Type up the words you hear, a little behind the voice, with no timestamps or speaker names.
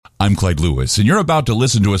I'm Clyde Lewis, and you're about to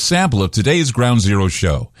listen to a sample of today's Ground Zero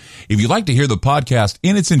show. If you'd like to hear the podcast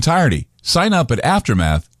in its entirety, sign up at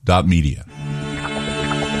aftermath.media.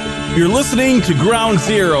 You're listening to Ground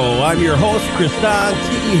Zero. I'm your host, Kristan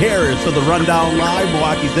T. Harris of the Rundown Live,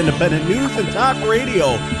 Milwaukee's independent news and talk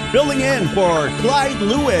radio, filling in for Clyde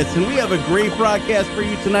Lewis. And we have a great broadcast for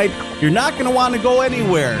you tonight. You're not going to want to go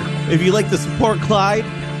anywhere. If you'd like to support Clyde,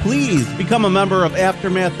 please become a member of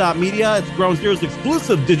Aftermath.media. It's Ground Zero's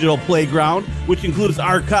exclusive digital playground, which includes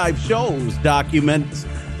archive shows, documents,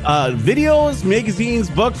 videos, magazines,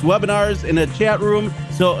 books, webinars, and a chat room,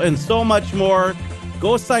 and so much more.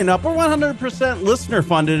 Go sign up. We're 100% listener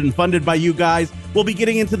funded and funded by you guys. We'll be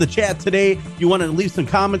getting into the chat today. If you want to leave some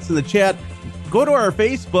comments in the chat, go to our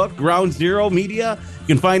Facebook, Ground Zero Media. You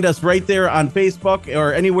can find us right there on Facebook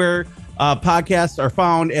or anywhere podcasts are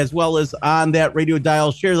found, as well as on that radio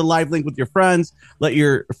dial. Share the live link with your friends. Let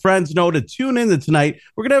your friends know to tune in tonight.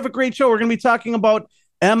 We're going to have a great show. We're going to be talking about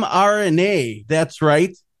mRNA. That's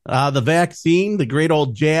right. The vaccine, the great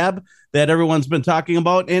old jab that everyone's been talking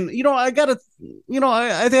about. And, I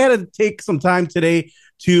had to take some time today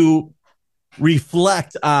to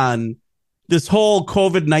reflect on this whole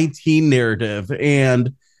COVID-19 narrative,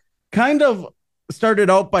 and kind of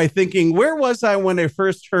started out by thinking, where was I when I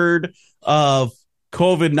first heard of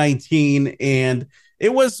COVID-19? And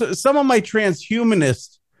it was some of my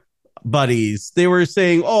transhumanist buddies. They were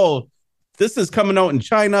saying, oh, this is coming out in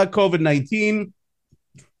China, COVID-19.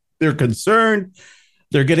 They're concerned.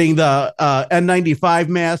 They're getting the N95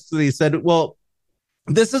 masks. They said, well,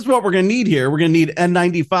 this is what we're going to need here. We're going to need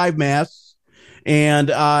N95 masks,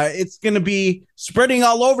 and it's going to be spreading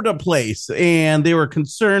all over the place. And they were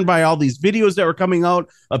concerned by all these videos that were coming out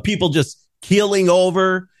of people just keeling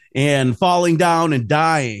over and falling down and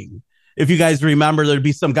dying. If you guys remember, there'd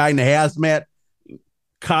be some guy in a hazmat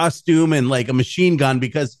costume and like a machine gun,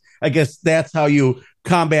 because I guess that's how you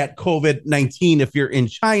combat COVID-19 if you're in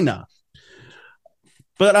China.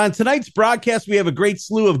 But on tonight's broadcast, we have a great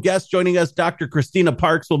slew of guests joining us. Dr. Christina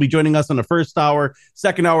Parks will be joining us on the first hour.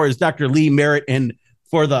 Second hour is Dr. Lee Merritt. And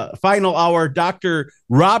for the final hour, Dr.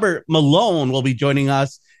 Robert Malone will be joining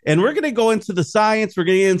us. And we're going to go into the science. We're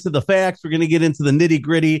going to get into the facts. We're going to get into the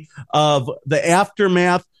nitty-gritty of the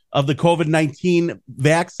aftermath of the COVID-19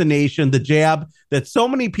 vaccination, the jab that so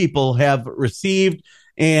many people have received.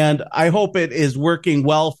 And I hope it is working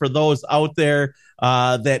well for those out there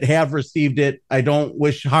that have received it. I don't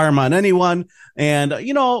wish harm on anyone. And,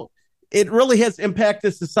 it really has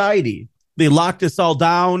impacted society. They locked us all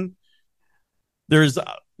down. There's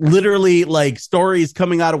literally like stories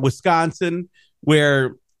coming out of Wisconsin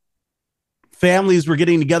where families were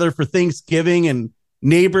getting together for Thanksgiving and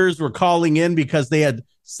neighbors were calling in because they had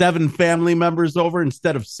 7 family members over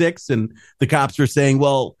instead of 6. And the cops were saying,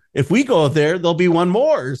 well, if we go there, there'll be one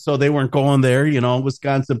more. So they weren't going there.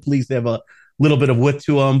 Wisconsin police have a little bit of wit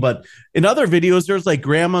to them. But in other videos, there's like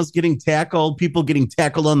grandmas getting tackled, people getting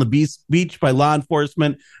tackled on the beach by law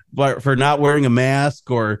enforcement for not wearing a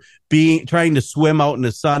mask or trying to swim out in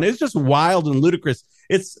the sun. It's just wild and ludicrous.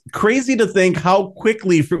 It's crazy to think how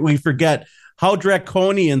quickly we forget how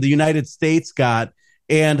draconian the United States got,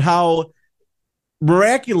 and how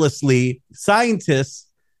miraculously scientists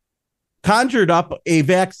conjured up a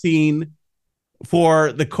vaccine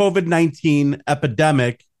for the COVID-19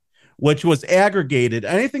 epidemic, which was aggregated.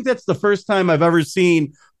 And I think that's the first time I've ever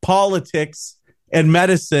seen politics and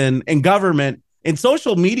medicine and government and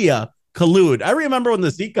social media collude. I remember when the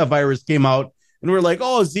Zika virus came out, and we were like,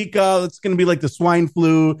 oh, Zika, it's going to be like the swine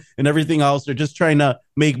flu and everything else. They're just trying to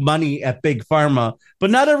make money at big pharma. But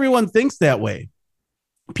not everyone thinks that way.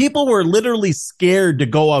 People were literally scared to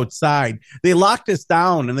go outside. They locked us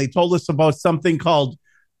down, and they told us about something called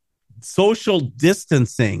social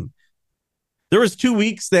distancing. There was 2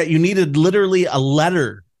 weeks that you needed literally a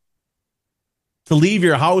letter to leave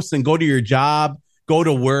your house and go to your job, go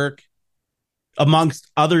to work, amongst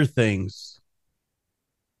other things.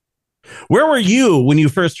 Where were you when you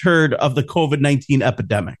first heard of the COVID-19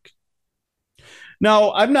 epidemic?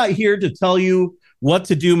 Now, I'm not here to tell you what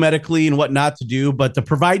to do medically and what not to do, but to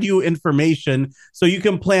provide you information so you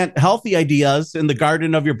can plant healthy ideas in the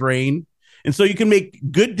garden of your brain, and so you can make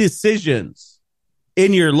good decisions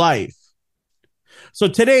in your life. So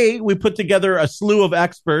today we put together a slew of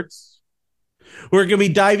experts who are going to be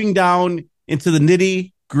diving down into the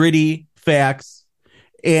nitty gritty facts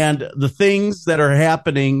and the things that are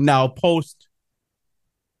happening now post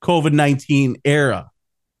COVID-19 era.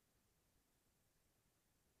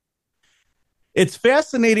 It's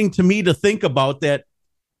fascinating to me to think about that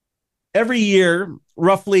every year,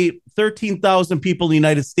 roughly 13,000 people in the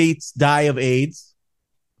United States die of AIDS.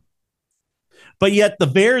 But yet the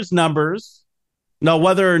VAERS numbers, now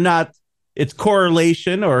whether or not it's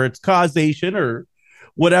correlation or it's causation or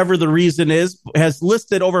whatever the reason is, has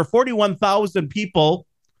listed over 41,000 people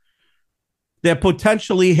that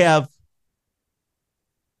potentially have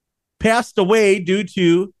passed away due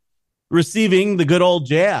to receiving the good old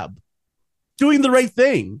jab, doing the right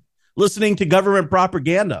thing, listening to government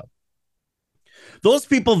propaganda. Those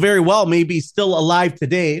people very well may be still alive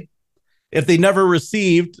today if they never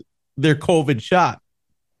received their COVID shot.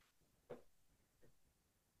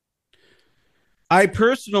 I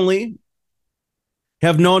personally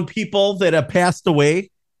have known people that have passed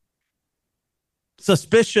away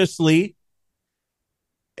suspiciously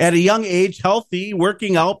at a young age, healthy,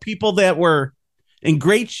 working out, people that were in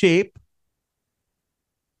great shape.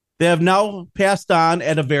 They have now passed on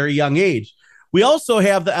at a very young age. We also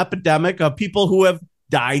have the epidemic of people who have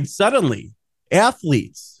died suddenly,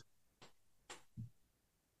 athletes.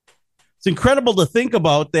 It's incredible to think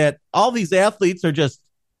about that all these athletes are just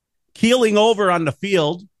keeling over on the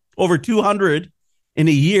field, over 200 in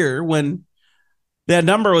a year, when that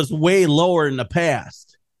number was way lower in the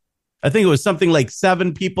past. I think it was something like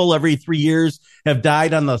 7 people every 3 years have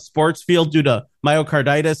died on the sports field due to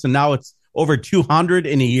myocarditis, and now it's over 200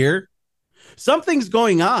 in a year. Something's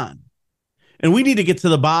going on, and we need to get to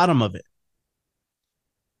the bottom of it.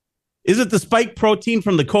 Is it the spike protein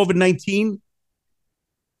from the COVID-19?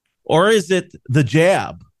 Or is it the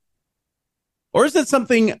jab? Or is it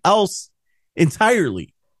something else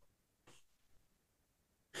entirely?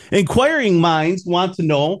 Inquiring minds want to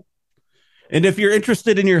know, and if you're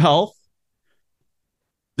interested in your health,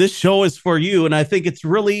 this show is for you, and I think it's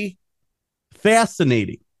really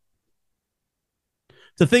fascinating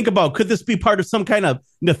to think about. Could this be part of some kind of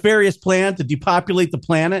nefarious plan to depopulate the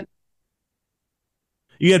planet?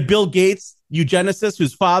 You had Bill Gates, eugenicist,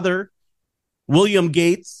 whose father, William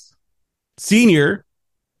Gates Sr.,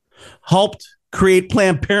 helped create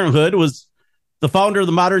Planned Parenthood, was the founder of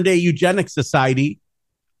the modern day eugenics society,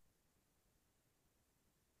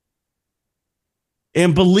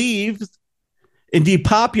 and believed in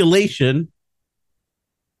depopulation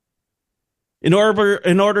in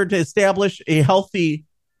order to establish a healthy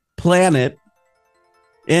planet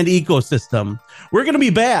and ecosystem. We're going to be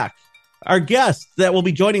back. Our guest that will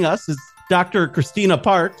be joining us is Dr. Christina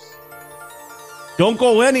Parks. Don't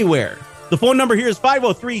go anywhere. The phone number here is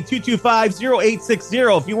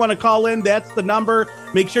 503-225-0860. If you want to call in, that's the number.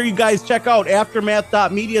 Make sure you guys check out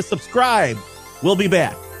aftermath.media. Subscribe. We'll be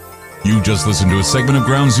back. You just listened to a segment of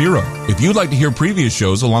Ground Zero. If you'd like to hear previous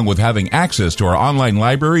shows along with having access to our online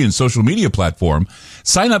library and social media platform,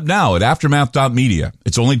 sign up now at aftermath.media.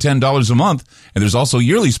 It's only $10 a month, and there's also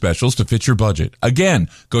yearly specials to fit your budget. Again,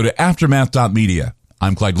 go to aftermath.media.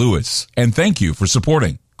 I'm Clyde Lewis, and thank you for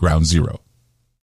supporting Ground Zero.